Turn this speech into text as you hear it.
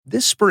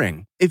This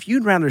spring, if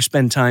you'd rather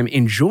spend time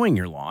enjoying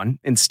your lawn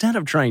instead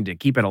of trying to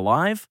keep it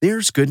alive,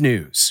 there's good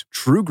news.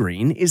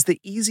 TruGreen is the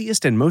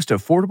easiest and most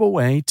affordable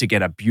way to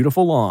get a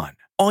beautiful lawn.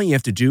 All you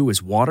have to do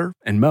is water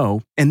and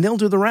mow, and they'll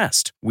do the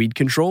rest. Weed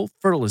control,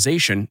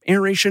 fertilization,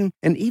 aeration,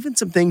 and even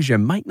some things you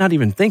might not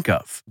even think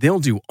of. They'll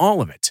do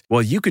all of it,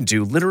 while you can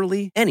do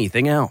literally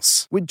anything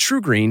else. With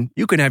TruGreen,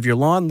 you can have your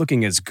lawn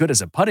looking as good as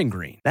a putting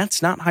green.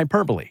 That's not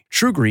hyperbole.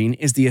 TruGreen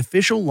is the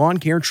official lawn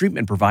care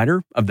treatment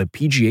provider of the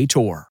PGA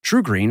Tour.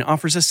 TruGreen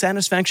offers a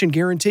satisfaction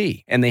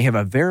guarantee, and they have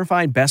a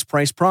verified best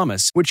price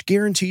promise, which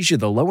guarantees you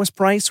the lowest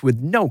price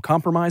with no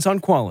compromise on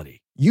quality.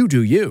 You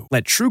do you.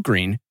 Let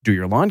TruGreen do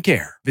your lawn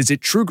care. Visit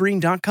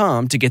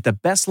TruGreen.com to get the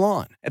best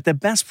lawn at the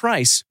best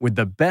price with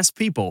the best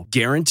people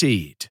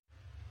guaranteed.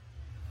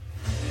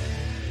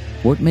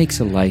 What makes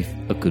a life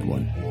a good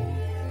one?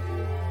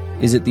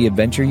 Is it the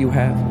adventure you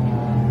have?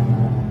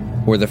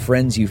 Or the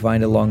friends you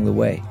find along the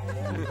way?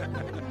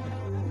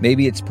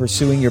 Maybe it's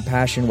pursuing your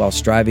passion while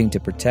striving to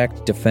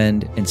protect,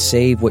 defend, and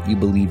save what you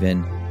believe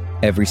in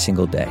every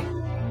single day.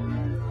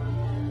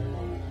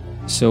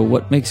 So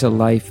what makes a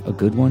life a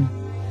good one?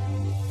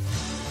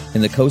 In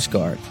the Coast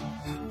Guard,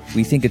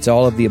 we think it's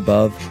all of the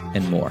above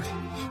and more.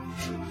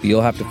 But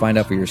you'll have to find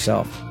out for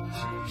yourself.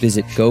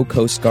 Visit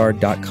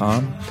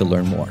gocoastguard.com to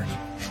learn more.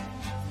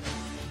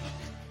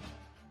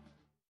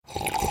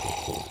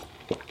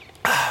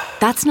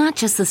 That's not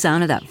just the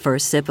sound of that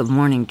first sip of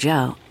Morning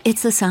Joe.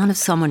 It's the sound of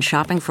someone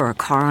shopping for a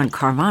car on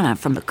Carvana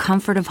from the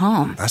comfort of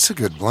home. That's a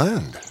good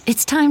blend.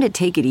 It's time to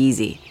take it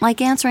easy,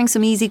 like answering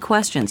some easy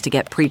questions to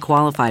get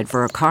pre-qualified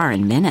for a car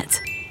in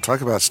minutes.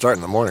 Talk about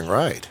starting the morning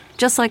right.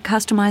 Just like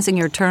customizing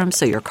your terms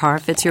so your car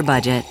fits your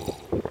budget.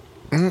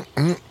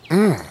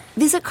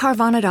 Visit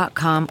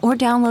Carvana.com or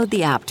download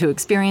the app to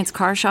experience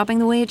car shopping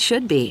the way it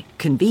should be.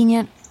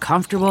 Convenient,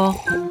 comfortable.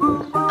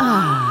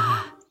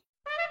 Ah.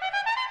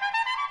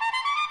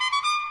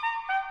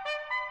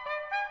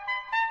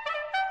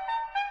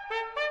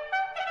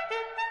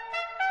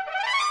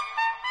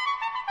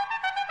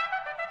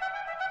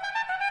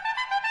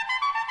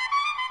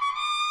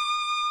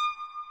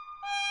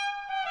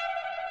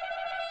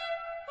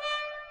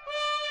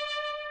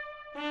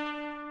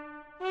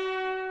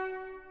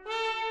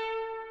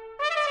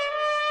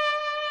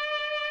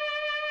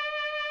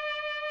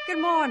 Good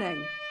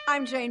morning.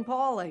 I'm Jane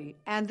Pauley,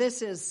 and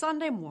this is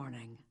Sunday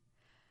Morning.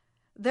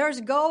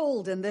 There's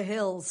gold in the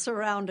hills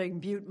surrounding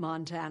Butte,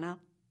 Montana.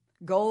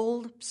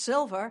 Gold,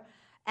 silver,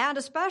 and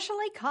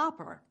especially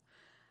copper.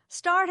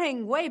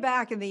 Starting way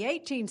back in the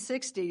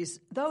 1860s,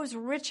 those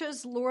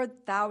riches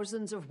lured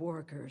thousands of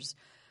workers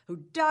who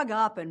dug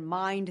up and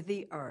mined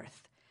the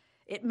earth.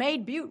 It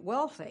made Butte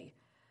wealthy,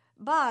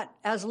 but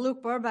as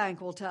Luke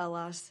Burbank will tell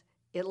us,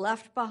 it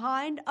left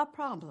behind a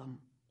problem,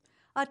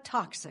 a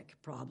toxic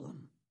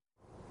problem.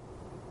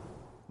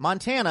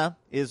 Montana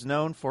is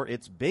known for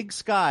its big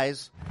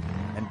skies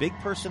and big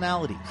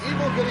personalities.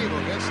 Evil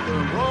Knievel gets the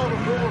roar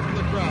from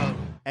the crowd.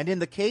 And in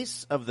the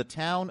case of the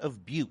town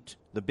of Butte,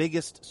 the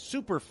biggest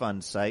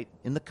Superfund site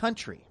in the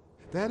country.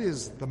 That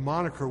is the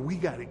moniker we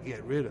got to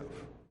get rid of.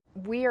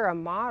 We are a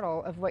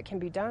model of what can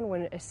be done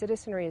when a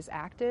citizenry is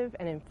active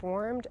and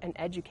informed and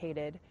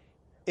educated.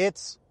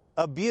 It's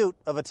a Butte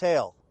of a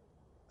tale.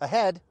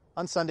 Ahead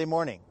on Sunday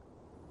Morning.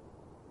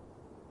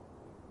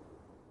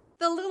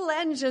 The Little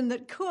Engine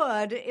That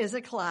Could is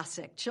a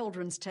classic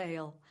children's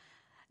tale.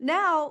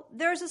 Now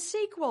there's a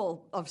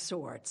sequel of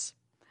sorts.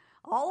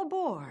 All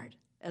aboard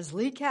as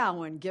Lee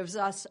Cowan gives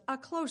us a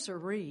closer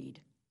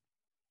read.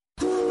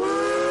 We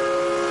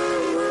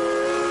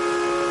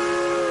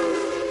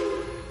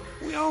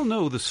all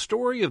know the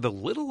story of the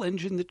little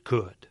engine that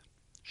could.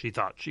 She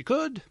thought she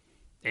could,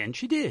 and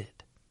she did.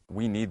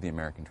 We need the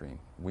American dream.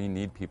 We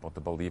need people to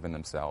believe in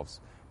themselves,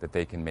 that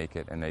they can make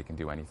it and they can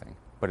do anything.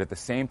 But at the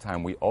same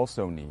time, we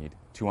also need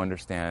to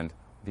understand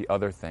the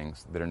other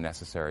things that are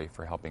necessary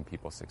for helping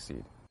people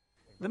succeed.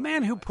 The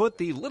man who put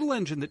the little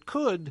engine that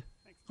could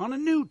on a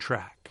new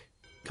track.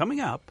 Coming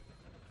up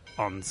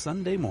on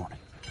Sunday Morning.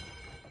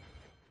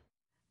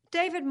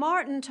 David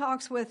Martin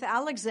talks with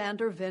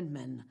Alexander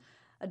Vindman,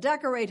 a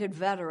decorated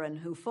veteran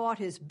who fought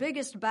his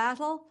biggest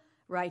battle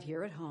right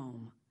here at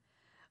home.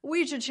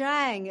 Weijia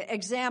Jiang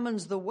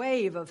examines the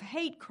wave of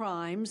hate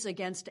crimes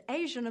against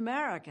Asian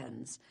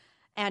Americans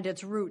and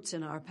its roots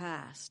in our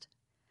past.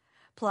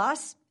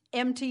 Plus,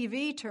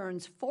 MTV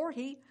turns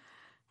 40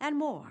 and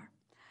more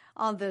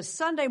on this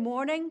Sunday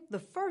morning, the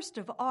 1st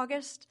of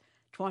August,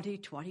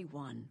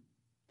 2021.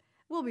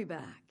 We'll be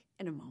back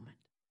in a moment.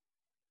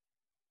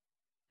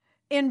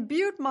 In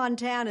Butte,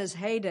 Montana's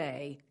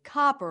heyday,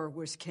 copper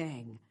was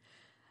king.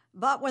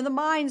 But when the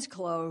mines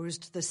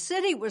closed, the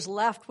city was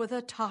left with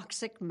a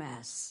toxic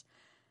mess.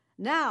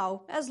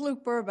 Now, as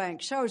Luke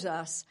Burbank shows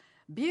us,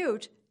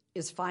 Butte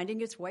is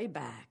finding its way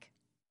back.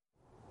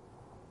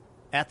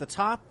 At the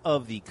top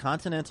of the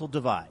Continental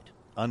Divide,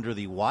 under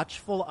the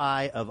watchful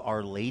eye of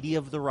Our Lady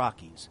of the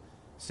Rockies,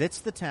 sits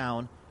the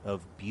town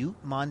of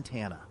Butte,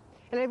 Montana.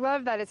 And I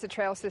love that it's a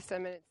trail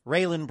system.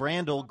 Raylan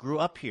Brandel grew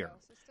up here,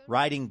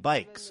 riding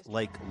bikes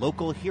like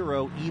local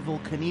hero Evel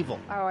Knievel.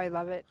 Oh, I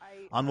love it.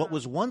 On what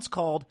was once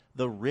called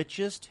the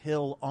richest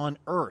hill on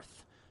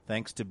Earth,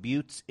 thanks to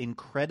Butte's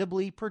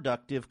incredibly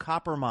productive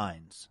copper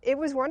mines. It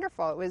was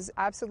wonderful. It was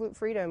absolute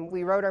freedom.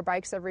 We rode our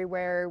bikes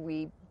everywhere.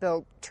 We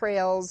built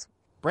trails.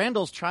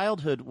 Brandl's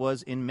childhood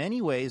was in many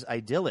ways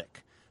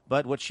idyllic,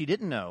 but what she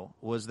didn't know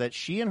was that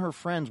she and her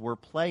friends were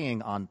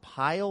playing on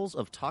piles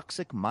of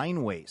toxic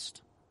mine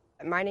waste.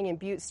 Mining in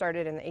Butte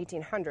started in the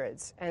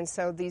 1800s, and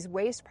so these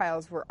waste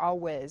piles were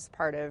always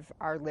part of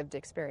our lived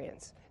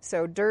experience.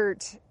 So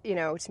dirt,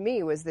 to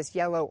me was this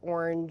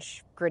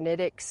yellow-orange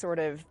granitic sort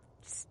of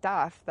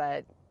stuff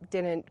that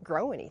didn't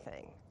grow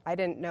anything. I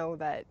didn't know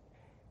that,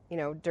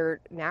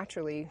 dirt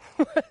naturally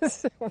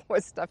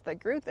was stuff that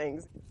grew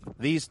things.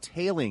 These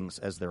tailings,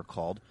 as they're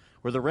called,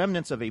 were the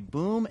remnants of a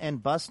boom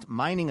and bust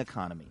mining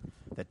economy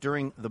that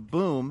during the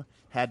boom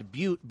had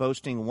Butte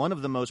boasting one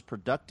of the most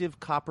productive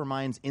copper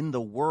mines in the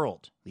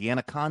world, the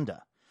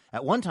Anaconda.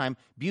 At one time,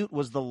 Butte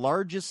was the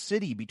largest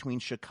city between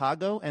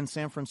Chicago and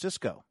San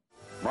Francisco.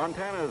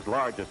 Montana's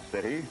largest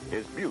city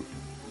is Butte,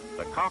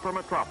 the copper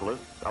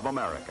metropolis of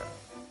America.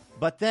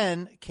 But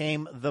then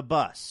came the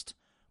bust,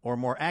 or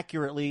more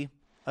accurately,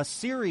 a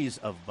series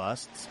of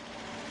busts.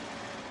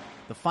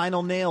 The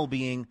final nail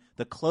being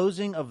the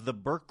closing of the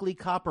Berkeley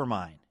copper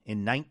mine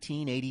in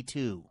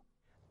 1982.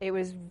 It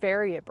was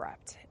very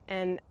abrupt.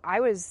 And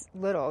I was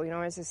little,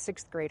 I was a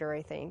sixth grader,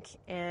 I think.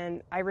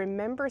 And I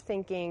remember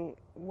thinking,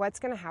 what's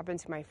going to happen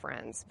to my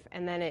friends?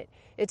 And then it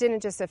didn't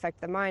just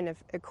affect the mine.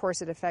 Of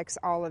course, it affects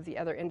all of the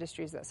other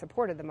industries that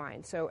supported the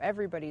mine. So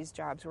everybody's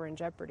jobs were in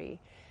jeopardy.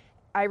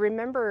 I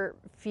remember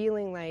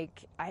feeling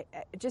like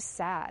just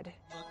sad.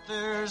 But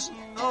there's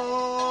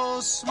no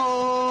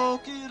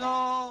smoke at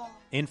all.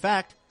 In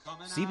fact,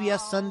 CBS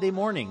Sunday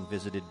Morning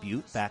visited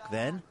Butte back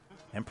then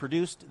and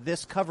produced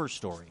this cover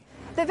story.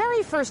 The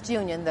very first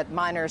union that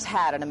miners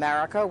had in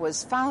America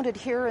was founded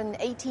here in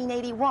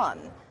 1881.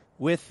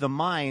 With the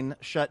mine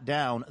shut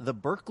down, the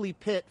Berkeley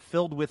pit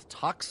filled with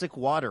toxic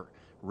water,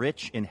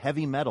 rich in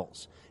heavy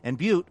metals, and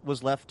Butte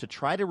was left to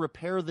try to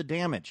repair the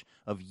damage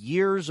of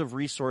years of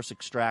resource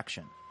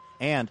extraction.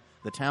 And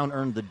the town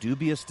earned the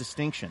dubious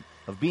distinction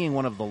of being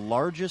one of the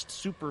largest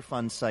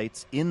Superfund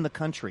sites in the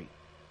country.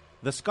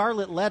 The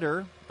scarlet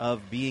letter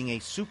of being a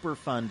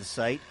Superfund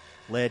site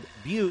led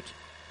Butte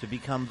to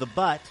become the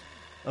butt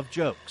of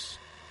jokes.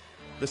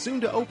 The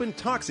soon-to-open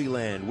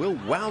Toxyland will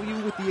wow you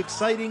with the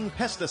exciting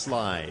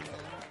Pestaslide.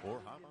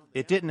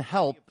 It didn't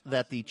help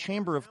that the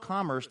Chamber of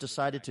Commerce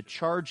decided to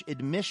charge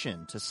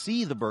admission to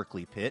see the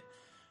Berkeley pit,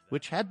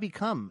 which had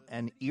become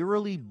an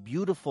eerily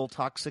beautiful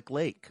toxic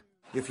lake.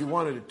 If you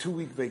wanted a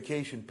 2-week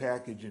vacation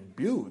package in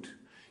Butte,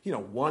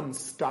 one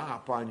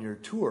stop on your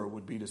tour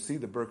would be to see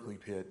the Berkeley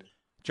pit.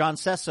 John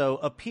Sesso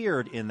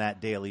appeared in that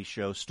Daily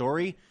Show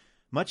story,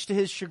 much to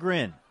his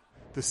chagrin.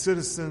 The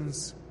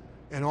citizens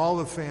and all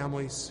the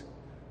families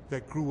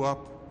that grew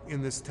up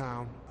in this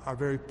town are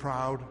very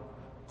proud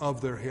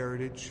of their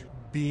heritage,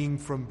 being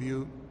from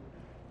Butte.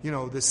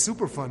 This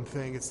Superfund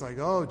thing, it's like,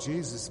 oh,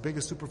 geez, it's the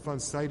biggest Superfund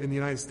site in the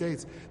United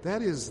States.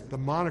 That is the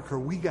moniker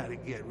we got to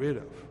get rid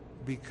of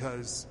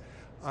because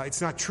it's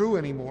not true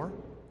anymore.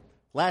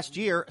 Last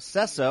year,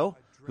 Sesso,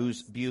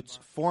 who's Butte's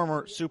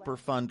former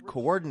Superfund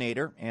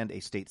coordinator and a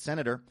state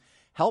senator,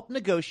 helped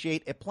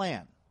negotiate a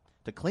plan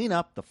to clean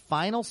up the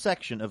final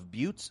section of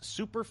Butte's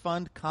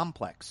Superfund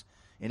complex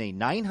in a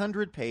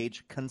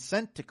 900-page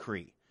consent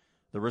decree,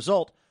 the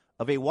result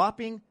of a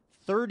whopping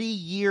 30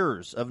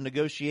 years of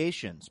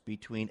negotiations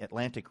between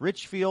Atlantic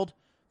Richfield,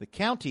 the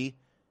county,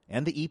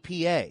 and the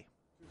EPA.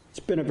 It's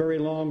been a very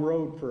long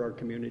road for our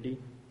community,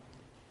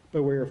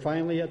 but we are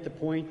finally at the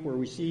point where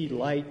we see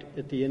light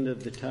at the end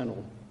of the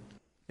tunnel.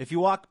 If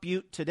you walk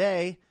Butte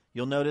today,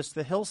 you'll notice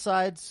the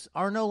hillsides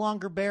are no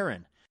longer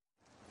barren.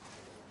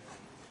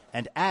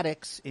 And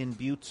attics in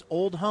Butte's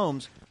old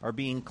homes are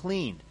being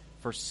cleaned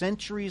for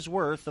centuries'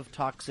 worth of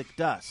toxic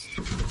dust.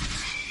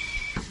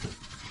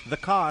 The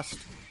cost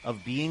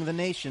of being the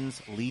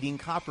nation's leading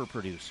copper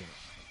producer.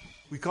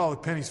 We call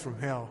it pennies from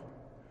hell.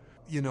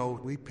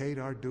 We paid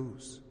our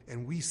dues,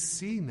 and we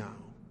see now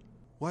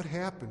what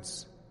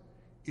happens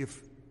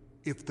if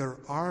there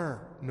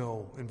are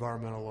no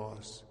environmental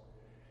laws,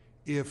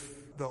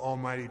 if the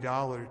almighty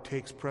dollar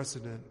takes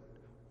precedent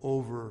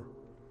over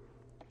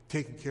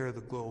taking care of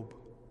the globe,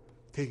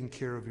 taking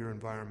care of your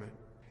environment.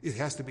 It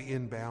has to be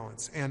in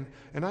balance. And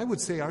I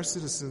would say our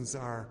citizens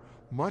are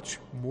much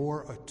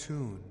more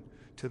attuned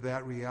to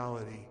that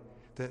reality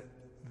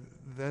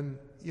than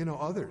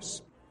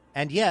others.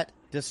 And yet,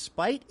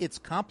 despite its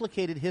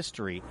complicated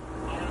history,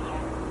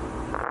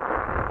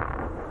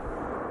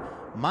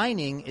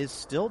 mining is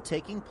still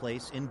taking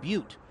place in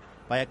Butte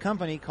by a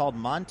company called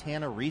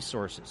Montana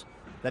Resources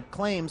that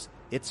claims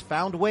it's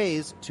found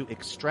ways to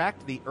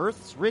extract the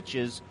Earth's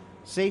riches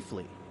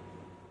safely.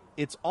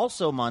 It's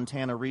also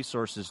Montana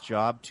Resources'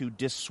 job to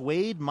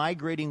dissuade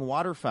migrating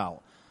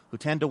waterfowl who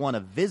tend to want to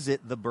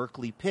visit the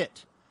Berkeley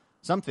pit,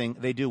 something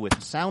they do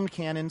with sound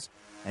cannons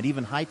and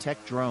even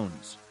high-tech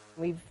drones.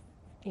 We've,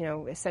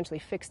 essentially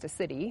fixed a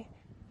city.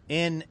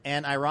 In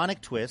an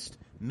ironic twist,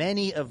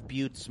 many of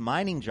Butte's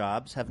mining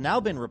jobs have now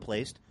been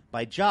replaced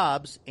by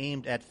jobs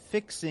aimed at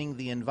fixing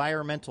the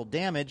environmental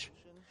damage.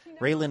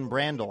 Raylan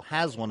Brandel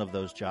has one of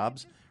those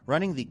jobs,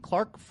 running the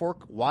Clark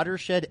Fork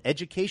Watershed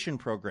Education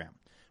Program,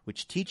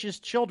 which teaches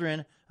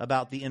children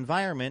about the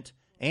environment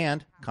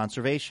and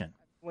conservation.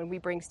 When we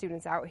bring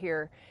students out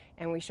here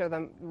and we show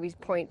them, we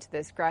point to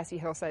this grassy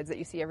hillsides that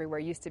you see everywhere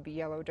used to be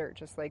yellow dirt,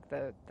 just like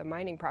the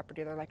mining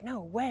property. They're like,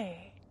 no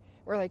way.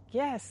 We're like,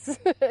 yes.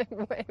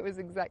 It was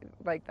exactly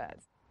like that.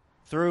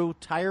 Through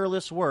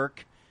tireless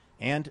work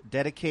and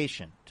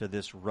dedication to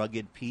this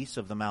rugged piece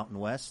of the Mountain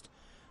West,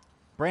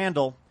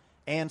 Brandel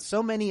and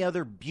so many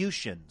other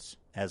Buttians,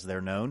 as they're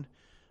known,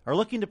 are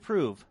looking to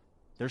prove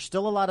there's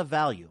still a lot of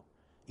value,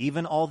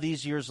 even all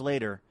these years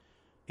later,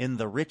 in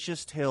the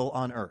richest hill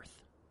on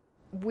earth.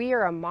 We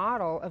are a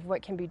model of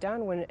what can be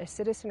done when a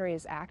citizenry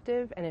is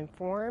active and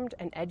informed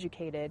and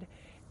educated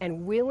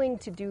and willing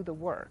to do the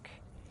work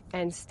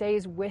and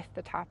stays with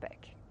the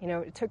topic. You know,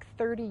 it took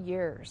 30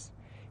 years.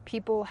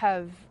 People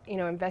have,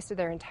 invested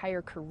their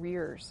entire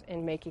careers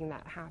in making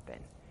that happen.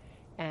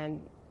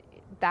 And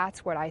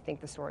that's what I think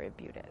the story of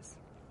Butte is.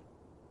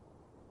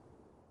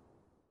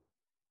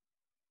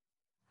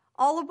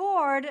 All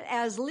aboard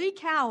as Lee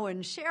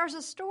Cowan shares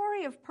a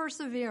story of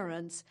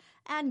perseverance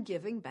and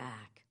giving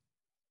back.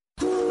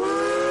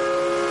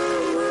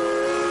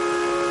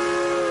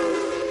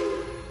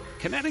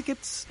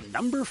 Connecticut's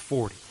number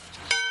 40.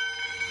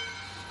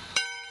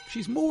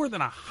 She's more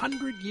than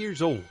 100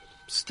 years old,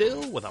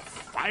 still with a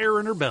fire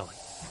in her belly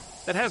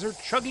that has her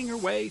chugging her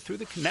way through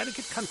the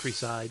Connecticut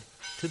countryside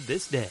to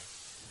this day.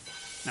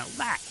 Now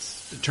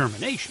that's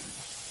determination.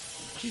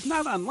 She's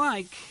not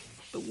unlike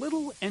the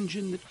little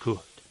engine that could.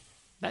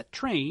 That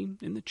train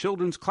in the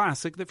children's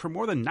classic that for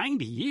more than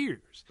 90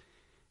 years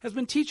has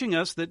been teaching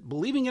us that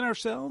believing in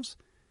ourselves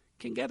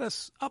can get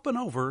us up and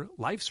over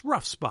life's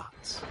rough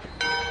spots.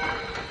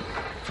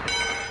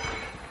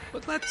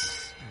 But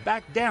let's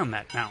back down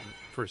that mountain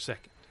for a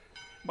second.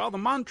 While the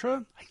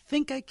mantra, I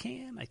think I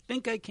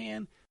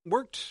can,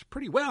 worked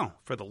pretty well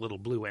for the little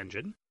blue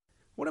engine,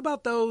 what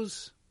about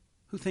those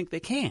who think they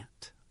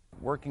can't?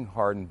 Working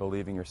hard and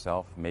believing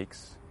yourself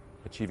makes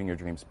achieving your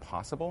dreams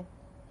possible,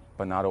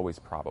 but not always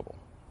probable.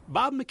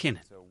 Bob McKinnon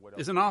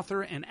is an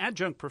author and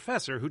adjunct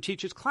professor who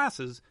teaches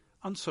classes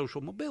on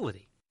social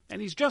mobility.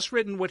 And he's just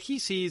written what he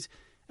sees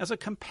as a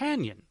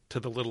companion to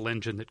the little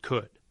engine that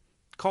could,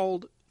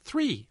 called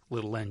Three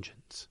Little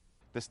Engines.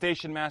 The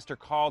station master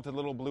called to the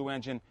little blue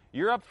engine,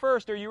 "You're up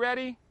first, are you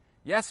ready?"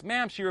 "Yes,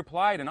 ma'am," she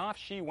replied, and off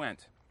she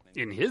went.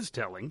 In his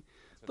telling,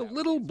 the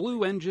little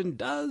blue engine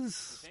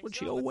does what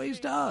she always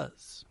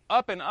does.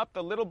 Up and up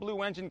the little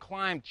blue engine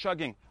climbed,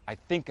 chugging, "I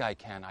think I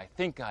can, I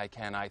think I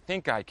can, I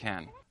think I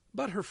can."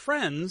 But her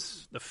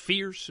friends, the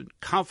fierce and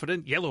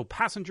confident yellow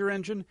passenger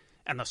engine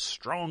and the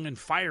strong and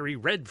fiery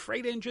red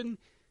freight engine,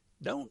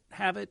 don't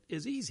have it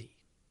as easy.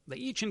 They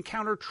each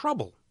encounter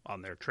trouble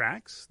on their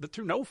tracks that,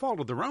 through no fault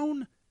of their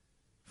own,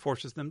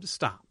 forces them to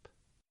stop.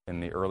 In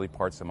the early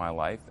parts of my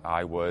life,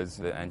 I was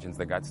the engines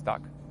that got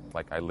stuck.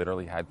 Like I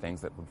literally had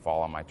things that would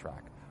fall on my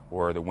track,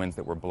 or the winds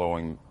that were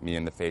blowing me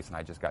in the face and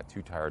I just got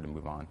too tired to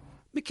move on.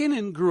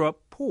 McKinnon grew up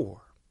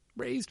poor,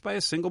 raised by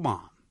a single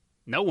mom.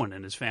 No one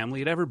in his family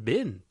had ever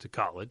been to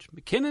college.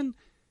 McKinnon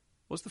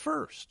was the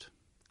first,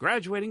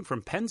 graduating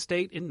from Penn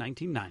State in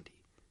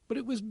 1990. But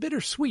it was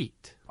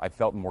bittersweet. I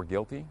felt more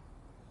guilty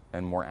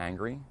and more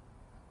angry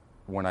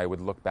when I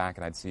would look back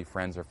and I'd see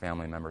friends or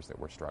family members that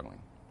were struggling.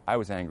 I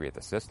was angry at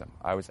the system.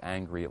 I was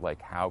angry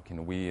at, how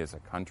can we as a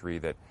country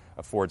that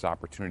affords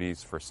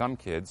opportunities for some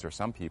kids or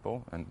some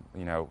people and,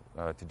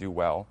 to do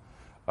well,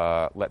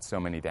 let so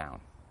many down.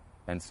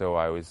 And so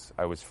I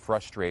was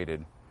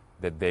frustrated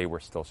that they were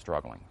still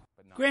struggling.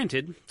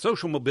 Granted,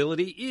 social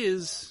mobility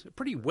is a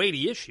pretty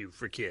weighty issue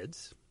for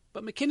kids,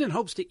 but McKinnon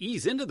hopes to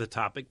ease into the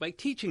topic by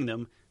teaching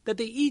them that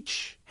they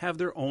each have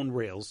their own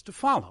rails to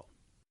follow.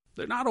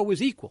 They're not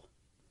always equal,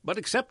 but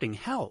accepting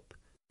help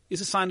is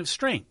a sign of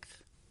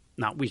strength,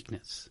 not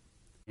weakness.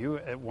 You,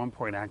 at one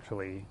point,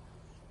 actually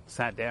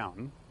sat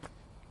down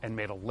and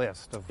made a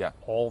list of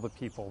all the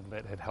people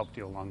that had helped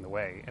you along the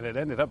way, and it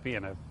ended up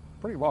being a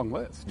pretty long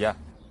list. Yeah.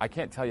 I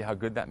can't tell you how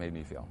good that made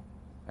me feel,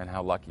 and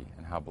how lucky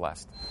and how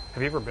blessed.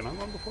 Have you ever been on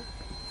one before?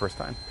 First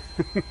time.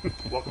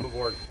 Welcome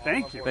aboard.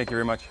 Thank you. Thank you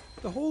very much.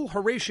 The whole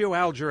Horatio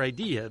Alger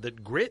idea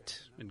that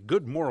grit and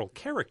good moral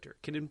character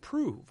can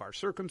improve our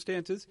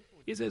circumstances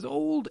is as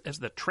old as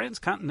the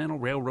Transcontinental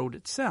Railroad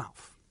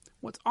itself.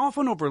 What's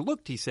often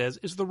overlooked, he says,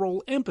 is the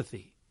role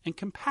empathy and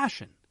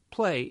compassion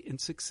play in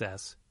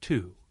success,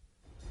 too.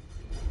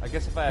 I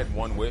guess if I had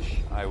one wish,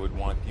 I would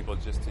want people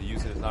just to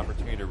use it as an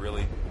opportunity to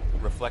really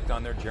reflect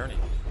on their journey.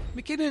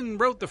 McKinnon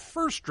wrote the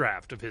first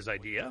draft of his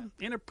idea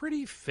in a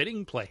pretty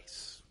fitting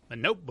place, a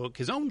notebook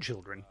his own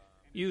children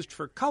used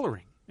for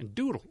coloring and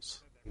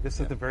doodles. This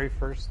is the very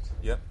first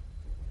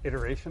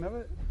iteration of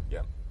it?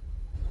 Yep.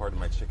 Pardon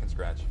my chicken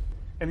scratch.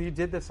 And you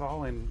did this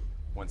all in...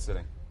 one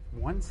sitting.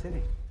 One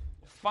sitting.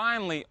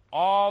 Finally,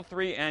 all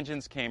three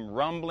engines came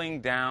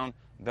rumbling down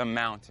the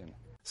mountain.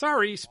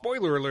 Sorry,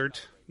 spoiler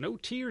alert. no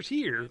tears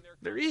here,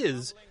 there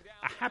is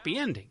a happy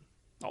ending.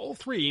 All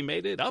three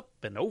made it up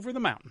and over the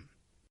mountain.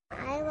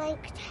 I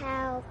liked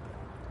how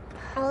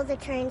all the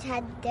trains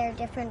had their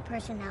different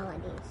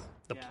personalities.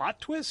 The plot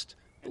twist?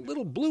 The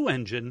little blue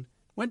engine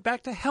went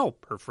back to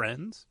help her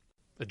friends.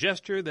 A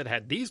gesture that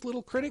had these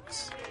little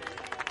critics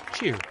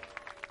cheering.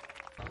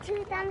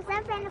 2 thumbs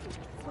up and a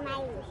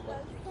smiley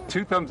face.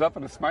 2 thumbs up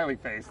and a smiley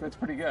face. That's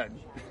pretty good.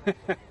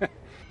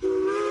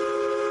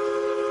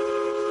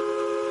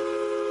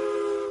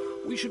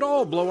 We should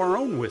all blow our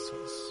own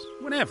whistles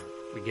whenever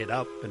we get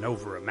up and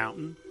over a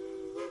mountain.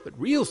 But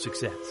real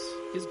success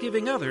is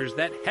giving others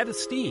that head of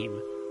steam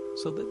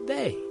so that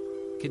they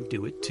can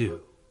do it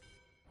too.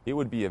 It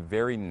would be a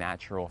very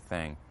natural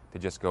thing to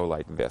just go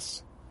like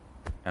this,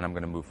 and I'm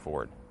going to move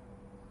forward.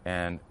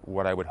 And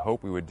what I would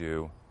hope we would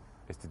do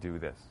is to do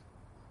this,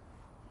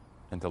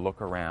 and to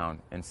look around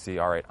and see,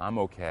 all right, I'm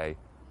okay,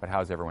 but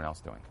how's everyone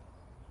else doing?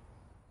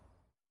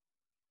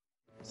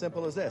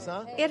 Simple as this,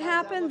 huh? It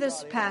happened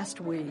this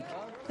past week.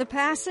 The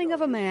passing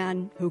of a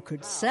man who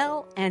could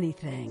sell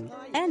anything,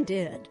 and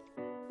did.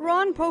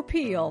 Ron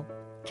Popeil,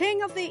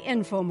 king of the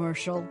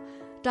infomercial,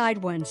 died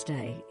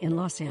Wednesday in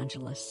Los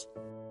Angeles.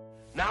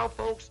 Now,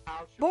 folks,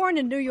 born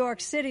in New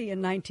York City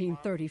in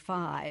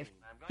 1935,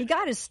 he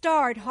got his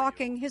start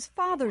hawking his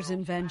father's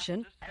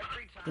invention,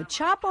 the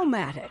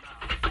Chop-O-Matic.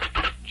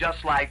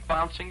 Just like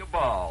bouncing a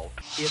ball.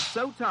 It's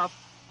so tough,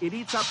 it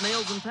eats up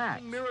nails and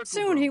tacks.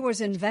 Soon he was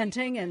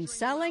inventing and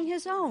selling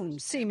his own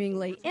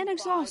seemingly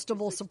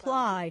inexhaustible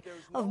supply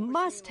of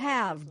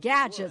must-have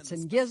gadgets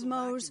and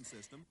gizmos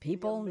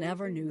people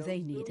never knew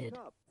they needed.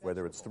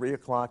 Whether it's 3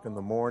 o'clock in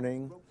the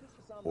morning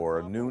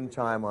or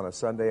noontime on a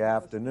Sunday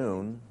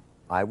afternoon,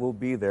 I will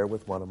be there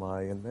with one of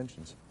my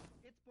inventions.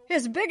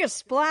 His biggest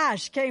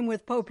splash came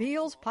with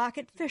Popeil's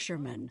Pocket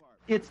Fisherman.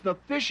 It's the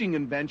fishing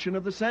invention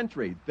of the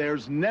century.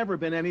 There's never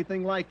been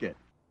anything like it.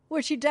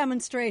 Which he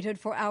demonstrated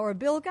for our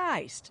Bill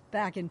Geist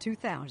back in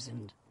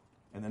 2000.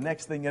 And the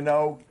next thing you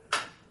know,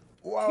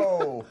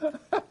 whoa!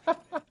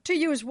 To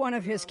use one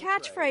of his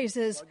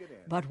catchphrases,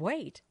 but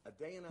wait,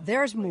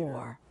 there's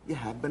more. You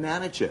have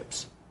banana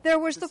chips. There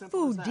was the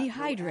food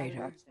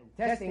dehydrator.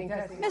 Testing.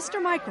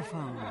 Mr.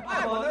 Microphone.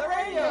 I'm on the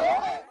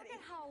radio.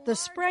 The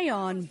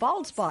spray-on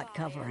bald spot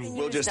covering.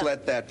 We'll just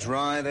let that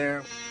dry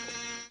there.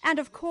 And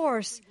of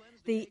course,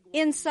 the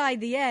inside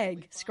the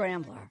egg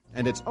scrambler.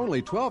 And it's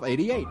only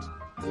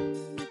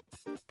 $12.88.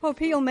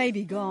 Popeil may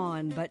be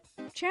gone, but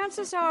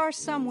chances are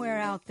somewhere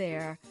out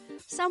there,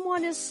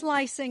 someone is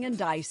slicing and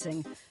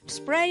dicing,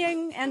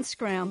 spraying and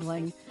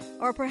scrambling,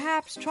 or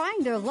perhaps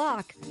trying their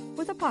luck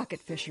with a pocket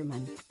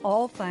fisherman,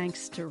 all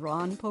thanks to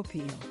Ron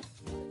Popeil.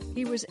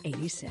 He was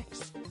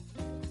 86.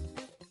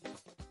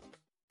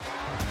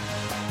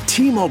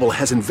 T-Mobile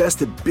has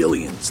invested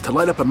billions to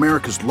light up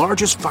America's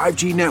largest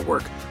 5G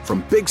network,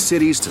 from big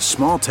cities to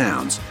small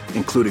towns,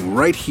 including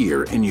right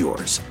here in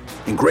yours.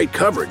 And great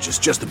coverage is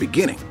just the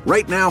beginning.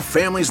 Right now,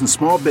 families and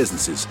small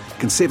businesses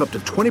can save up to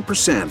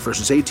 20%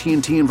 versus AT&T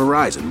and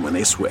Verizon when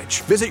they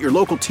switch. Visit your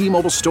local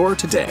T-Mobile store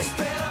today.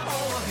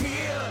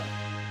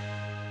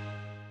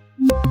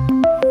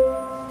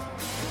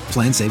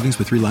 Plan savings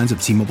with 3 lines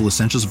of T-Mobile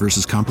Essentials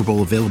versus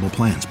comparable available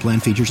plans. Plan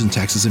features and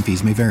taxes and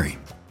fees may vary.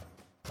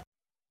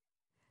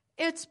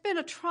 It's been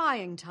a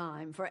trying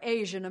time for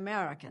Asian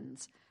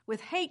Americans, with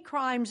hate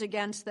crimes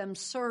against them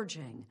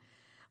surging.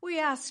 We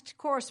asked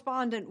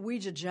correspondent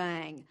Weijia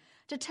Jiang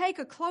to take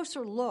a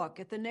closer look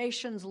at the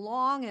nation's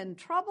long and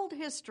troubled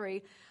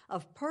history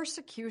of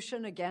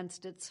persecution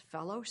against its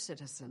fellow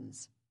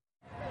citizens.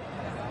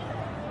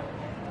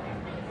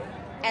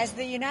 As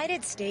the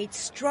United States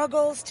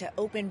struggles to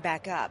open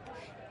back up,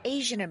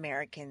 Asian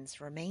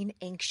Americans remain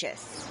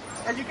anxious.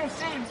 As you can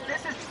see,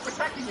 this is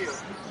protecting you.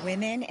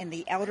 Women and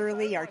the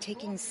elderly are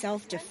taking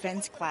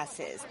self-defense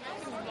classes.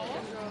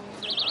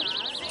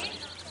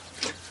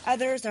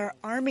 Others are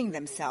arming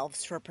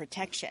themselves for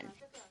protection.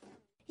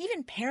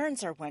 Even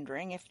parents are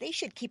wondering if they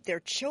should keep their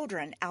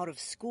children out of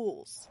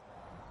schools.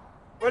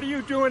 What are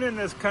you doing in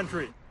this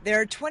country? There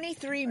are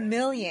 23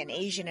 million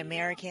Asian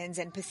Americans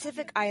and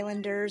Pacific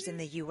Islanders in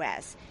the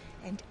U.S.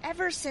 And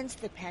ever since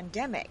the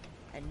pandemic,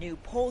 a new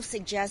poll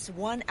suggests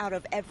 1 out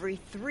of every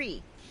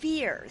 3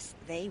 fears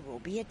they will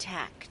be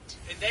attacked.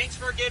 And thanks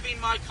for giving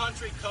my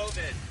country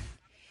COVID.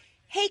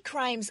 Hate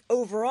crimes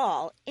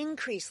overall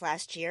increased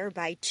last year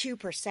by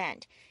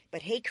 2%,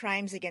 but hate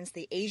crimes against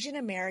the Asian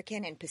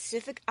American and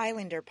Pacific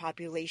Islander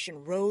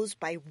population rose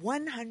by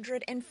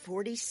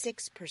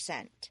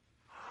 146%.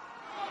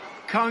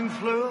 Kung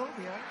flu?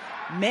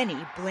 Many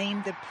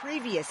blame the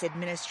previous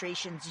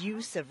administration's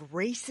use of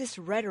racist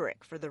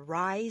rhetoric for the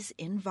rise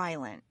in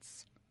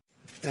violence.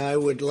 I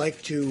would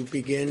like to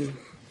begin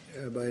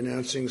by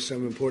announcing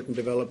some important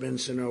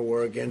developments in our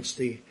war against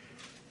the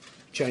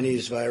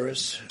Chinese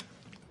virus.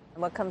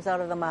 What comes out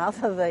of the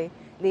mouth of the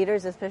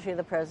leaders, especially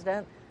the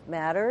president,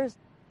 matters.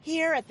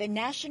 Here at the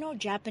National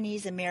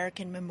Japanese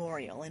American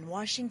Memorial in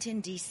Washington,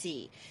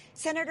 D.C.,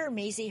 Senator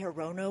Mazie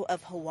Hirono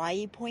of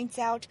Hawaii points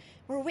out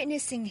we're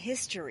witnessing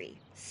history,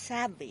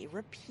 sadly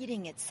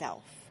repeating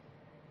itself.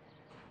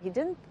 He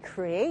didn't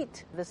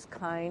create this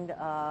kind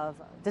of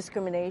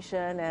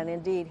discrimination and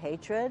indeed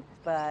hatred,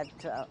 but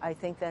I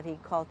think that he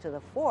called to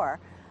the fore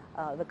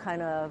the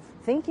kind of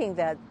thinking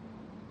that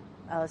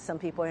some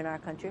people in our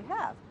country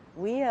have.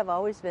 We have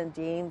always been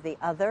deemed the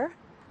other,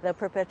 the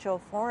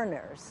perpetual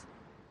foreigners.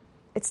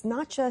 It's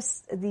not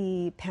just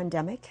the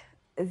pandemic.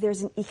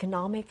 There's an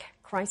economic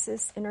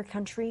crisis in our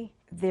country.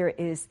 There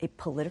is a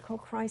political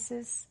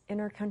crisis in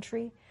our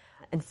country.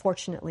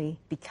 Unfortunately,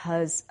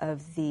 because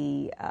of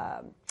the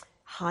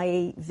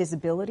high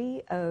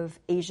visibility of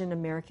Asian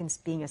Americans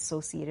being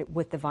associated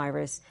with the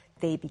virus,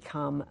 they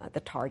become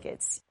the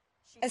targets.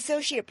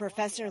 Associate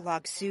Professor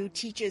Lok Soo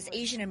teaches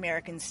Asian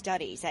American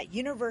Studies at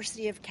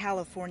University of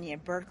California,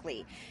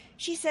 Berkeley.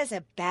 She says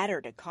a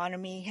battered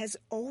economy has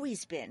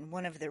always been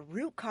one of the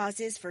root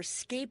causes for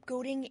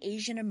scapegoating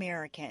Asian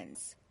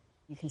Americans.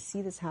 You can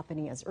see this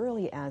happening as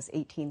early as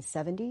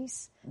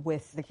 1870s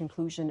with the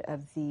conclusion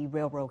of the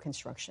railroad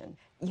construction.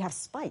 You have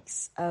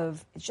spikes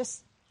of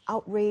just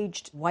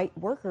outraged white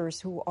workers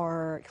who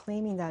are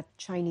claiming that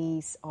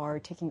Chinese are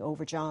taking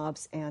over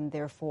jobs and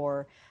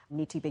therefore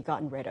need to be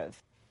gotten rid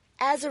of.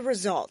 As a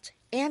result,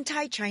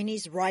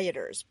 anti-Chinese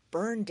rioters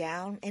burned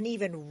down and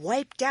even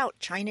wiped out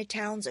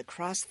Chinatowns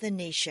across the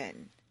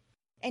nation.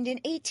 And in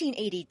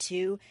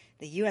 1882,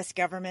 the U.S.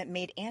 government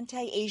made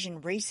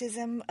anti-Asian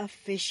racism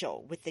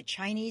official with the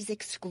Chinese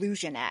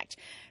Exclusion Act,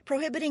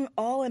 prohibiting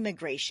all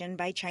immigration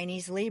by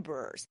Chinese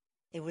laborers.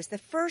 It was the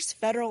first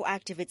federal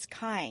act of its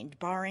kind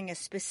barring a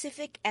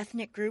specific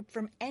ethnic group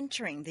from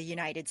entering the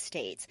United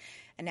States,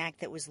 an act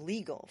that was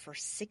legal for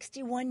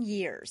 61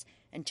 years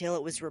until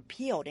it was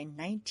repealed in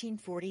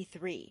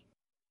 1943.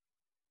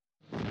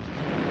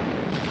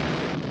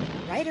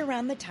 Right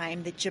around the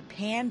time that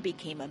Japan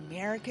became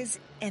America's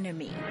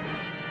enemy.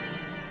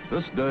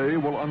 This day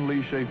will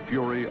unleash a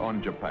fury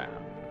on Japan.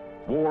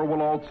 War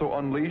will also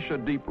unleash a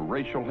deep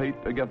racial hate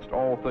against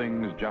all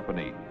things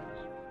Japanese.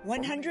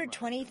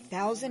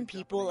 120,000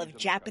 people of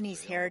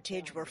Japanese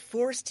heritage were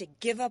forced to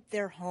give up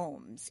their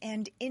homes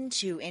and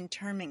into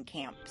internment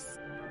camps.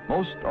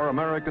 Most are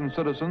American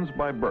citizens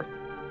by birth.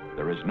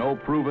 There is no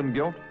proven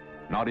guilt,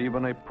 not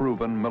even a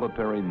proven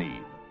military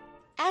need.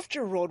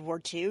 After World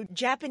War II,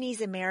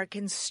 Japanese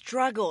Americans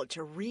struggled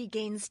to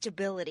regain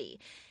stability.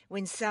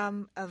 When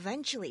some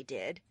eventually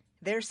did,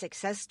 their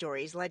success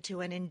stories led to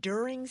an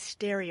enduring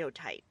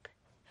stereotype.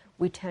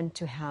 We tend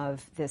to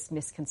have this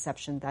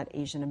misconception that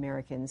Asian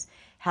Americans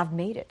have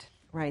made it,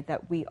 right?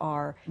 That we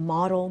are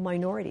model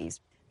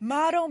minorities.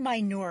 Model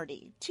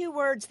minority, two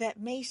words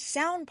that may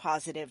sound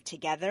positive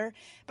together,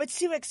 but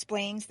Sue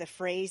explains the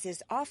phrase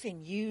is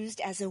often used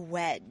as a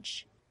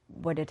wedge.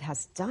 What it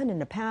has done in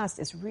the past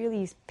is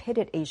really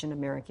pitted Asian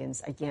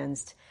Americans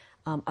against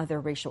other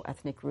racial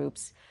ethnic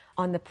groups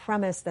on the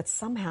premise that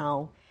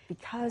somehow,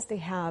 because they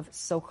have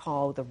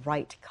so-called the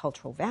right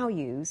cultural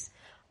values,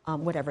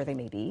 whatever they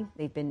may be,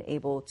 they've been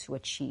able to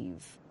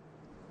achieve.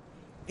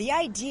 The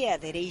idea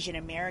that Asian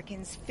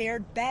Americans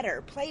fared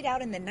better played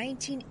out in the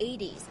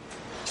 1980s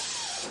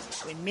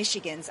when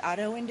Michigan's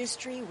auto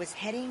industry was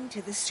heading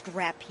to the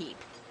scrap heap.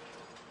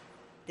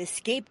 The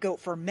scapegoat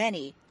for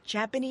many,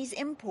 Japanese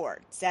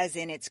imports, as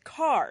in its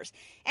cars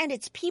and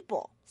its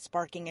people,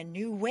 sparking a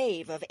new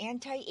wave of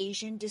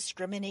anti-Asian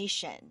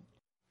discrimination.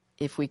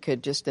 If we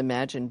could just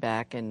imagine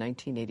back in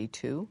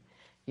 1982,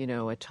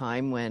 a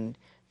time when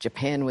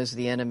Japan was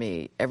the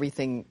enemy,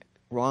 everything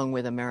wrong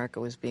with America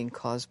was being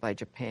caused by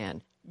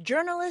Japan.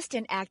 Journalist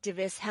and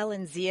activist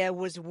Helen Zia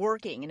was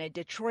working in a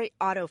Detroit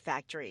auto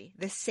factory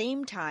the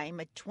same time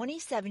a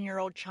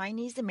 27-year-old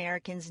Chinese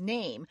American's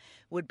name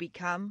would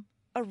become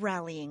a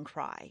rallying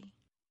cry.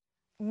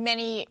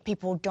 Many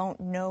people don't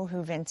know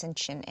who Vincent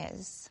Chin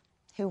is.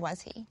 Who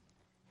was he?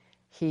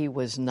 He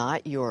was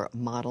not your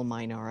model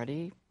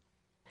minority.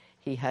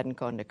 He hadn't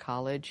gone to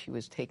college. He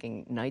was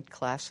taking night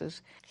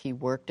classes. He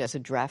worked as a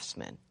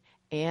draftsman.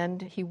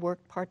 And he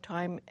worked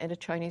part-time at a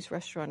Chinese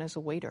restaurant as a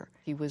waiter.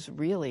 He was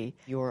really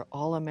your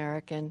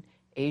all-American,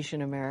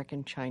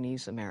 Asian-American,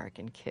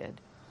 Chinese-American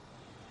kid.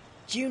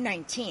 June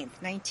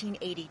 19th,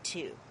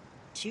 1982.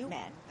 Two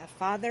men, a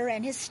father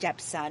and his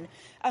stepson,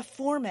 a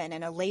foreman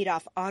and a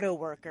laid-off auto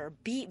worker,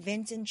 beat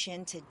Vincent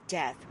Chin to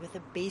death with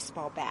a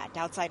baseball bat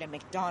outside a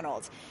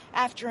McDonald's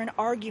after an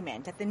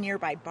argument at the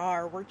nearby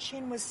bar where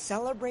Chin was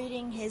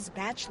celebrating his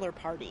bachelor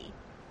party.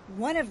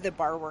 One of the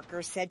bar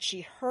workers said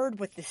she heard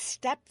what the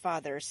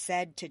stepfather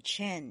said to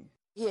Chin.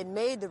 He had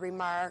made the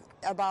remark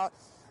about,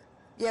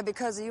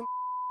 because of you,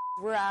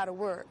 we're out of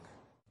work.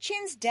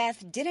 Chin's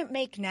death didn't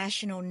make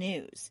national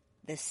news.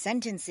 The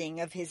sentencing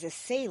of his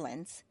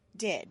assailants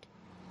did.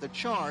 The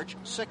charge,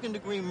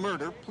 second-degree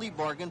murder, plea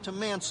bargain to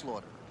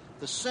manslaughter.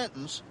 The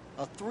sentence,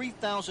 a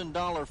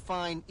 $3,000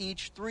 fine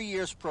each, 3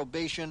 years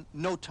probation,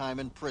 no time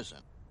in prison.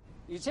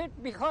 Is it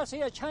because he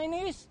is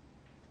Chinese?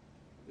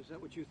 Is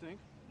that what you think?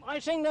 I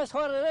think that's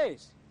what it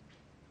is.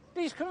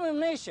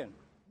 Discrimination.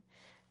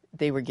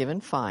 They were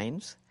given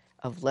fines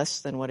of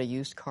less than what a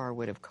used car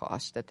would have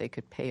cost that they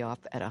could pay off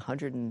at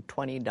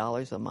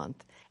 $120 a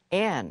month.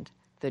 And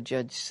the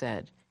judge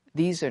said,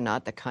 these are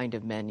not the kind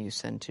of men you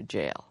send to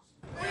jail.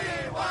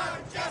 We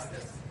want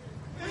justice.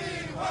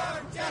 We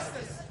want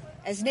justice.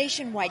 As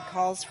nationwide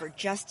calls for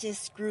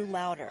justice grew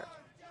louder,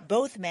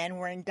 both men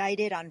were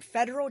indicted on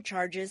federal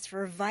charges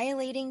for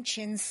violating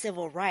Chin's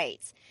civil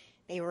rights.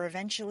 They were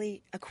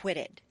eventually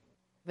acquitted.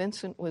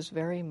 Vincent was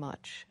very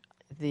much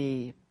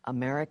the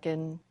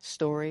American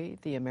story,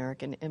 the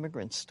American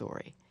immigrant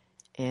story,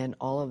 and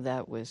all of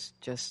that was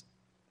just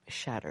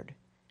shattered,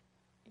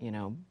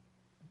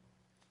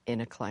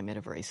 in a climate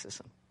of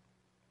racism.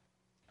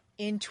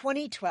 In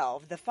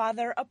 2012, the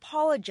father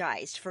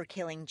apologized for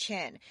killing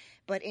Chin,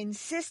 but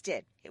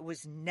insisted it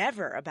was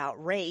never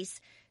about race,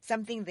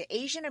 something the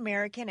Asian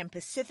American and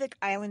Pacific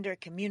Islander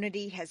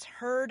community has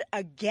heard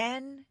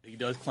again. He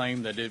does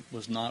claim that it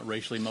was not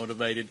racially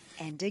motivated.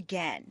 And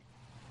again.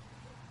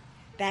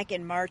 Back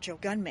in March, a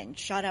gunman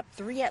shot up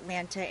 3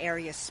 Atlanta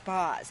area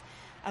spas.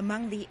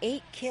 Among the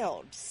 8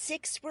 killed,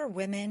 6 were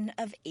women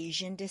of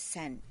Asian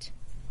descent.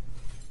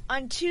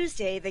 On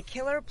Tuesday, the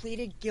killer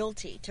pleaded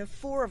guilty to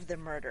 4 of the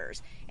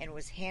murders and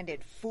was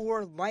handed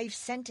 4 life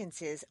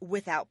sentences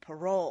without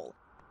parole,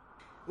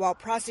 while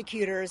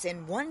prosecutors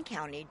in one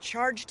county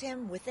charged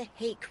him with a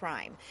hate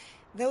crime.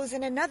 Those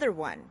in another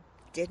one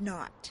did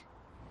not.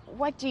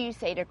 What do you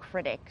say to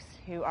critics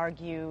who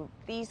argue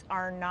these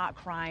are not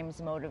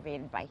crimes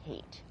motivated by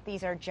hate?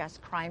 These are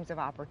just crimes of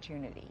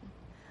opportunity.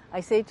 I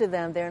say to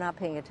them, they're not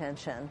paying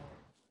attention.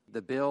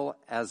 The bill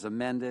as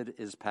amended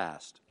is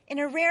passed. In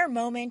a rare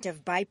moment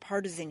of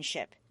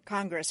bipartisanship,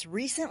 Congress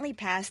recently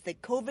passed the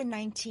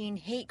COVID-19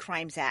 Hate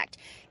Crimes Act,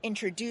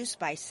 introduced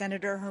by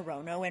Senator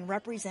Hirono and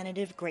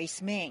Representative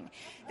Grace Ming.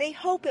 They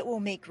hope it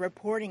will make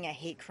reporting a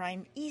hate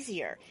crime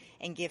easier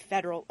and give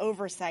federal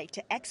oversight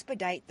to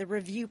expedite the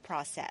review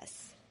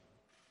process.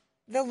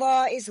 The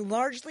law is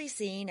largely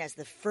seen as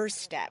the first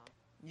step.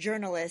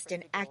 Journalist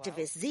and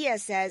activist Zia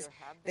says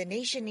the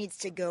nation needs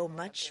to go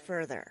much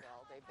further.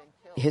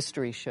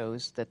 History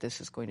shows that this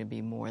is going to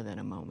be more than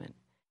a moment.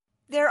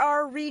 There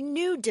are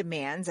renewed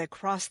demands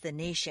across the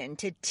nation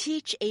to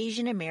teach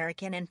Asian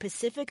American and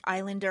Pacific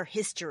Islander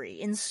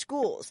history in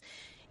schools,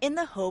 in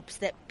the hopes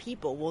that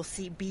people will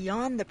see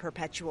beyond the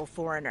perpetual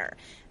foreigner,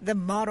 the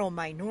model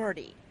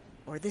minority,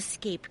 or the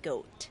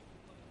scapegoat.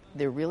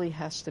 There really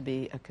has to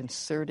be a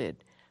concerted,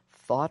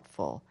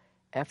 thoughtful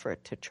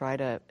effort to try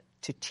to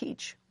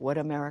teach what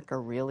America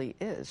really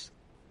is,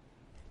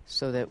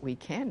 so that we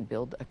can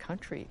build a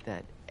country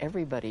that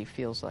everybody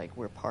feels like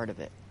we're part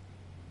of it.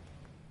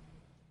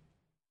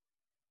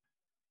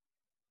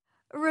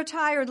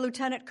 Retired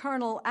Lieutenant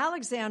Colonel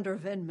Alexander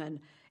Vindman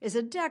is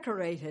a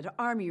decorated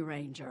Army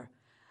Ranger,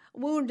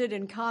 wounded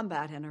in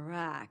combat in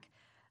Iraq.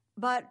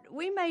 But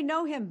we may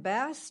know him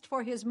best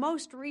for his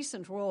most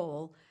recent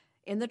role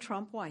in the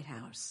Trump White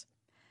House.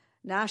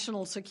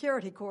 National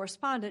Security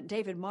Correspondent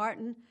David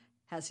Martin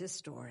has his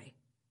story.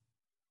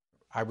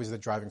 I was the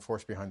driving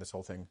force behind this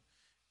whole thing.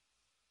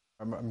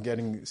 I'm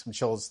getting some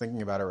chills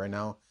thinking about it right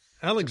now.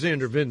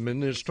 Alexander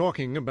Vindman is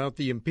talking about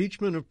the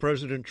impeachment of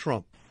President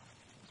Trump.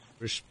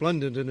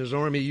 Resplendent in his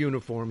Army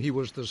uniform, he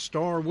was the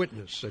star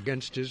witness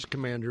against his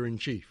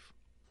commander-in-chief.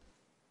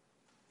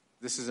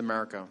 This is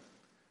America.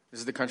 This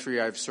is the country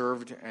I've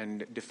served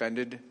and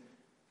defended,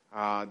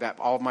 that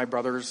all of my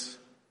brothers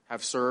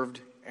have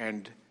served,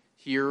 and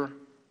here,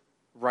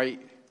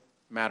 right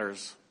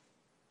matters.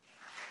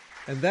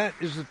 And that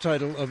is the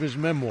title of his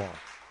memoir,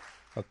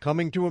 A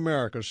Coming to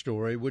America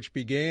story, which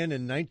began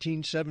in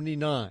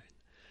 1979.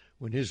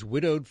 When his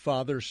widowed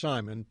father,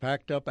 Simon,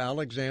 packed up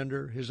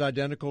Alexander, his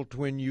identical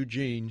twin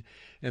Eugene,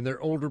 and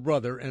their older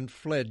brother and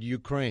fled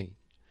Ukraine,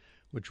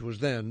 which was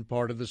then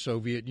part of the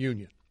Soviet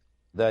Union.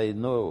 I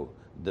know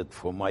that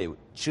for my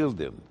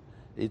children,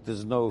 it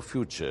is no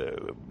future,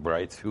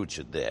 bright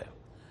future there.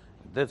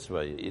 That's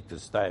why it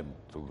is time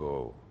to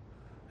go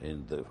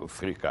in the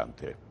free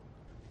country.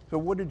 So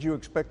what did you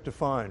expect to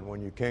find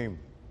when you came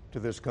to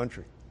this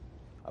country?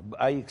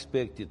 I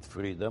expected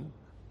freedom.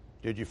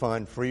 Did you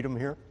find freedom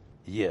here?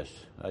 Yes,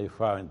 I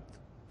found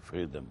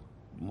freedom,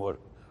 more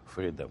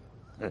freedom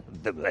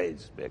than I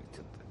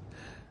expected.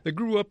 They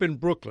grew up in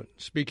Brooklyn,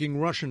 speaking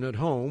Russian at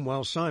home,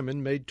 while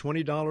Simon made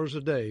 $20 a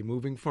day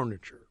moving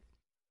furniture.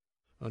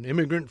 An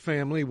immigrant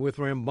family with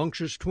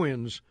rambunctious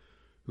twins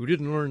who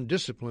didn't learn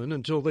discipline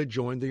until they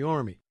joined the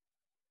Army.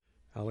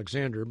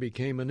 Alexander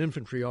became an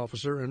infantry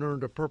officer and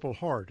earned a Purple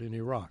Heart in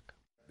Iraq.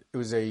 It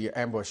was an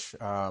ambush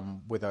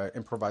with an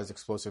improvised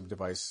explosive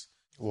device.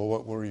 Well,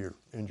 what were your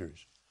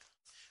injuries?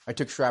 I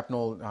took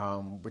shrapnel,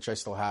 which I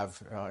still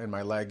have, in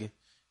my leg,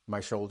 my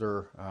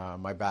shoulder,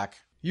 my back.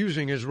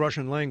 Using his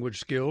Russian language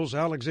skills,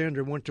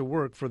 Alexander went to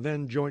work for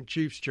then Joint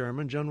Chiefs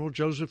Chairman General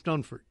Joseph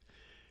Dunford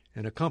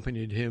and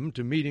accompanied him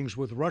to meetings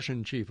with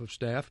Russian Chief of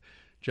Staff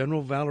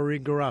General Valery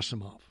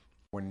Gerasimov.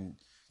 When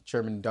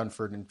Chairman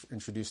Dunford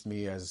introduced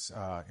me as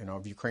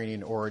of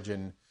Ukrainian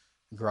origin,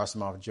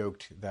 Gerasimov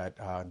joked that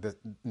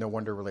no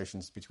wonder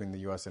relations between the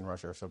U.S. and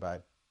Russia are so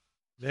bad.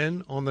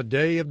 Then, on the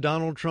day of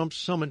Donald Trump's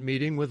summit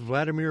meeting with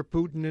Vladimir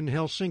Putin in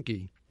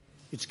Helsinki,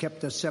 it's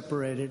kept us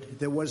separated.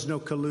 There was no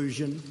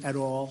collusion at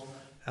all.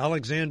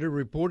 Alexander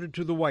reported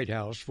to the White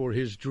House for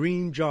his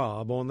dream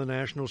job on the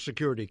National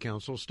Security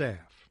Council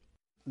staff.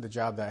 The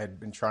job that I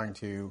had been trying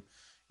to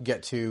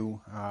get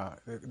to,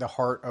 the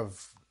heart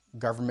of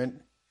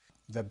government,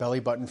 the belly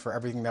button for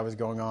everything that was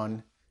going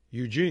on.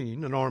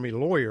 Eugene, an Army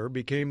lawyer,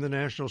 became the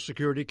National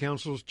Security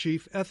Council's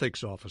chief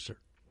ethics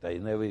officer. I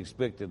never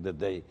expected that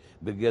they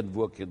began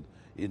working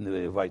in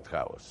the White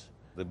House.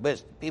 The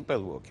best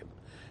people working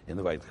in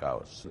the White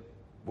House,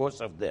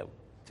 both of them,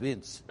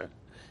 twins.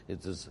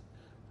 It is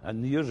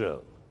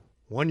unusual.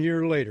 1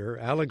 year later,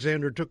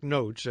 Alexander took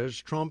notes as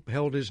Trump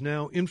held his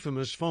now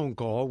infamous phone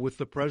call with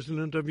the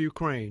president of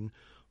Ukraine,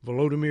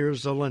 Volodymyr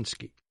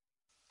Zelensky.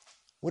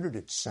 What did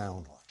it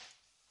sound like?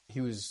 He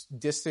was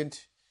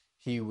distant.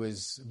 He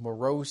was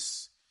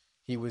morose.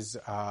 He was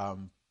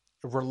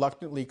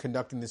reluctantly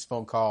conducting this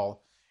phone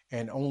call.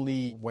 And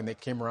only when they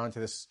came around to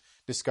this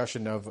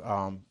discussion of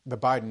the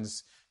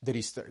Bidens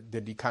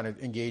did he kind of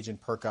engage and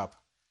perk up.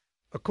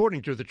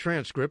 According to the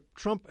transcript,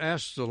 Trump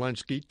asked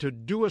Zelensky to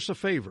do us a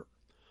favor,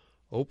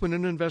 open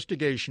an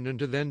investigation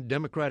into then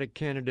Democratic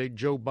candidate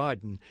Joe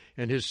Biden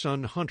and his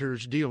son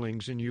Hunter's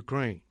dealings in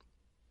Ukraine.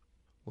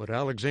 What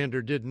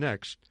Alexander did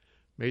next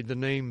made the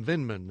name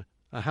Vindman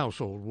a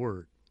household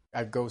word.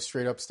 I'd go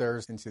straight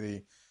upstairs into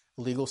the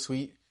legal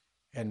suite,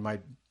 and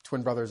my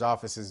twin brother's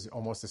office is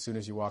almost as soon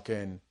as you walk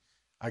in.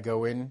 I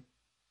go in,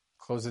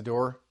 close the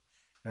door,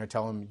 and I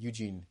tell him,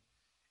 Eugene,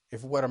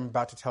 if what I'm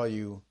about to tell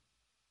you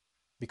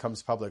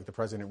becomes public, the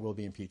president will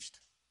be impeached.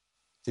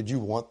 Did you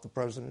want the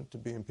president to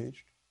be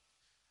impeached?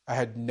 I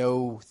had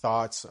no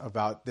thoughts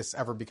about this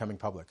ever becoming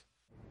public.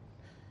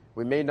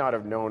 We may not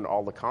have known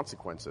all the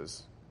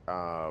consequences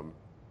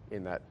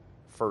in that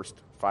first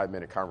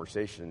 5-minute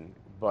conversation,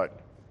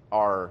 but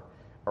our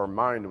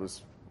mind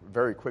was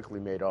very quickly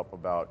made up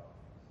about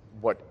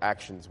what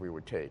actions we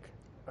would take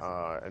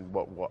and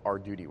what our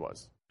duty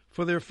was.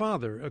 For their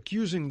father,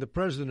 accusing the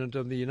President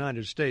of the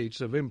United States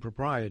of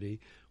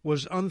impropriety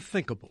was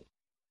unthinkable.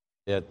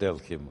 I tell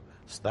him,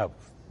 stop,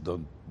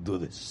 don't do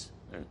this.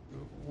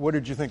 What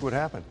did you think would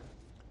happen?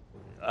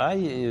 I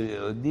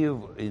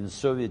live in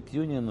Soviet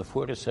Union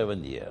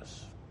 47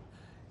 years.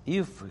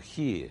 If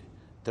he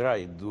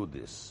tried to do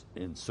this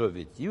in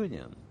Soviet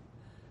Union,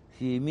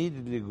 he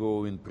immediately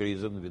go in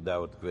prison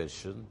without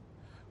question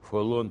for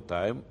a long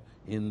time.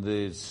 In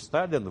the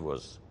Stalin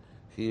was,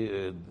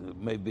 he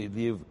maybe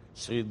live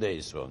 3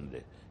 days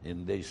only,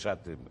 and they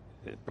shot him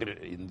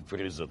in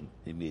prison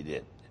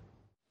immediately.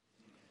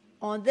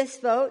 On this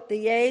vote, the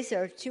yeas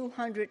are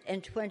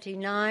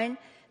 229,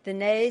 the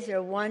nays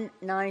are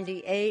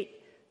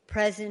 198,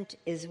 present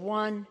is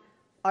 1.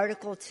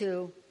 Article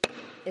 2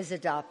 is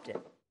adopted.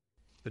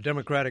 The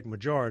Democratic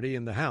majority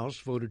in the House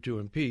voted to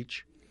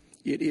impeach.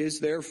 It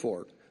is,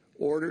 therefore,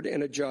 ordered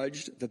and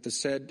adjudged that the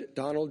said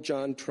Donald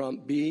John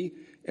Trump be,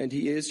 and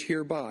he is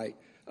hereby,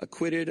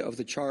 acquitted of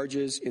the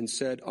charges in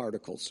said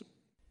articles.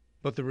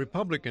 But the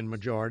Republican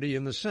majority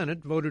in the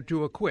Senate voted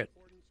to acquit,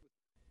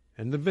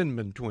 and the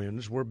Vindman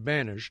twins were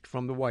banished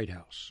from the White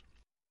House.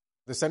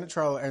 The Senate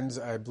trial ends,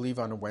 I believe,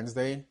 on a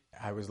Wednesday.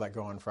 I was let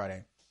go on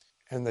Friday.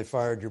 And they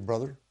fired your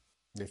brother?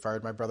 They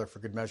fired my brother for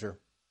good measure.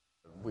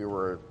 We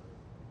were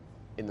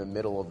in the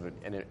middle of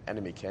an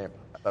enemy camp.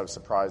 I was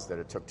surprised that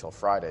it took till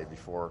Friday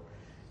before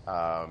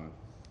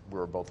we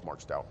were both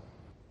marched out.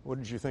 What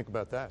did you think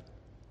about that?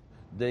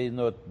 They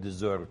not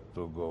deserve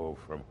to go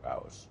from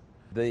house.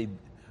 They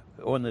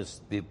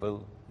honest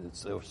people.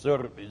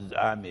 Served in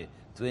the army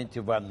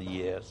 21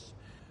 years.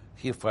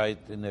 He fight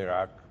in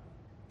Iraq.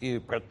 He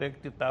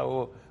protected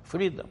our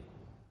freedom.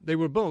 They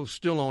were both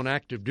still on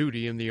active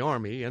duty in the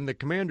Army, and the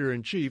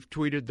commander-in-chief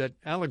tweeted that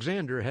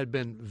Alexander had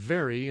been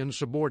very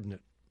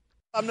insubordinate.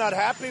 I'm not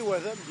happy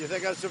with him. You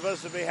think I'm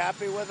supposed to be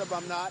happy with him?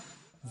 I'm not.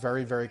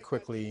 Very, very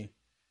quickly,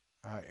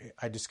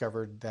 I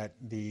discovered that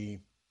the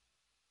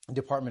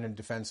Department of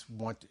Defense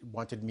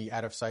wanted me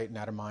out of sight and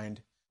out of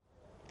mind.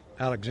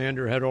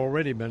 Alexander had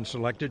already been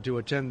selected to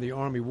attend the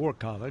Army War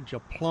College, a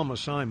plum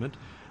assignment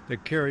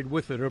that carried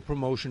with it a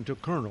promotion to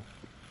colonel.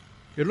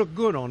 It looked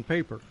good on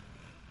paper,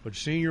 but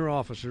senior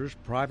officers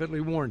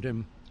privately warned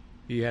him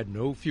he had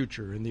no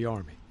future in the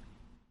Army.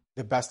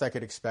 The best I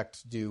could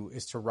expect to do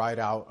is to ride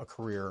out a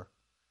career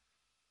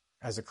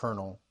as a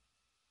colonel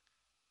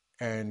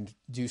and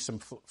do some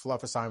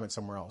fluff assignment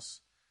somewhere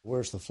else.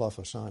 Where's the fluff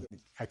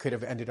assignment? I could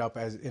have ended up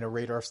as in a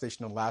radar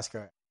station in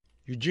Alaska.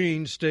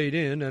 Eugene stayed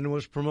in and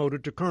was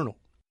promoted to colonel.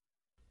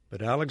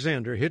 But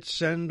Alexander hit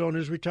send on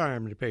his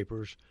retirement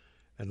papers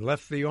and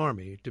left the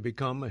Army to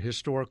become a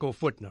historical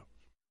footnote.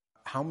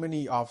 How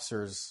many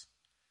officers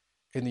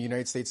in the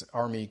United States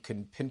Army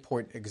can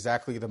pinpoint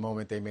exactly the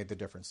moment they made the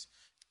difference?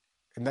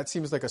 And that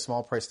seems like a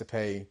small price to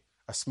pay,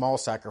 a small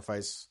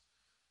sacrifice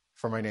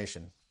for my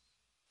nation.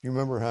 You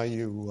remember how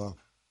you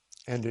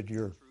ended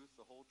your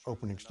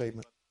opening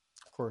statement?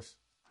 Of course.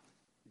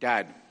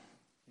 Dad,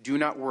 do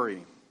not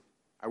worry.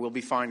 I will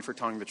be fine for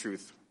telling the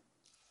truth.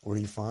 Were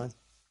you fine?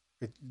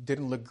 It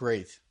didn't look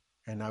great,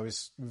 and I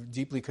was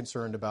deeply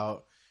concerned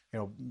about,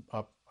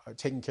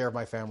 taking care of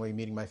my family,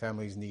 meeting my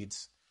family's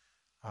needs.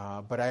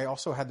 But I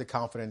also had the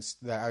confidence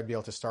that I'd be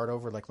able to start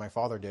over like my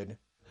father did.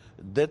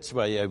 That's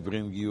why I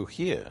bring you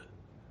here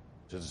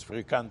to this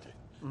free country.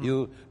 Mm-hmm.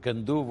 You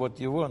can do what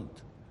you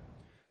want.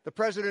 The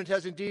president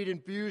has indeed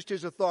abused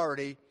his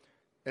authority,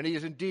 and he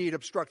has indeed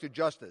obstructed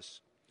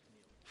justice.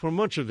 For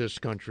much of this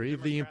country,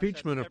 the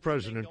impeachment of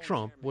President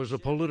Trump was a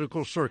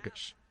political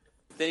circus.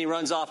 Then he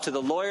runs off to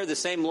the lawyer, the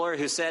same lawyer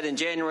who said in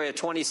January of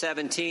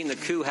 2017 the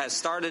coup has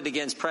started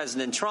against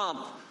President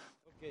Trump.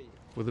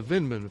 For the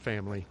Vindman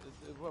family,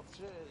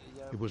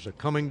 it was a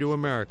coming to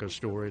America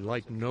story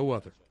like no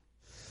other.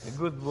 A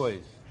good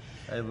voice.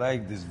 I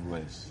like this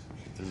voice.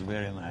 It is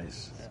very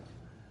nice.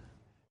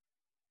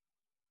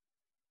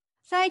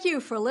 Thank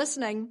you for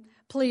listening.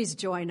 Please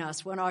join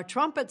us when our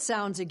trumpet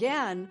sounds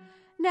again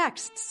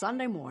next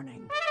Sunday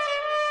morning.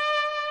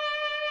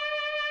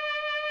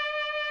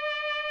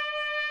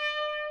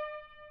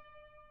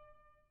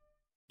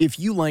 If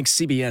you like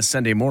CBS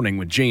Sunday Morning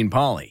with Jane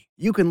Pauley,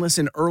 you can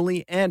listen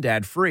early and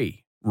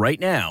ad-free right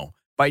now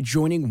by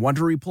joining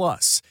Wondery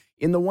Plus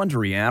in the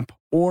Wondery app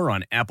or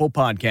on Apple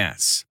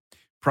Podcasts.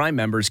 Prime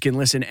members can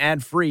listen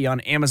ad-free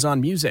on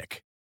Amazon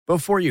Music.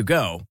 Before you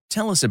go,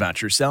 tell us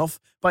about yourself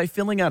by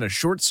filling out a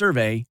short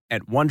survey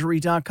at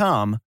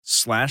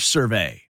Wondery.com/survey.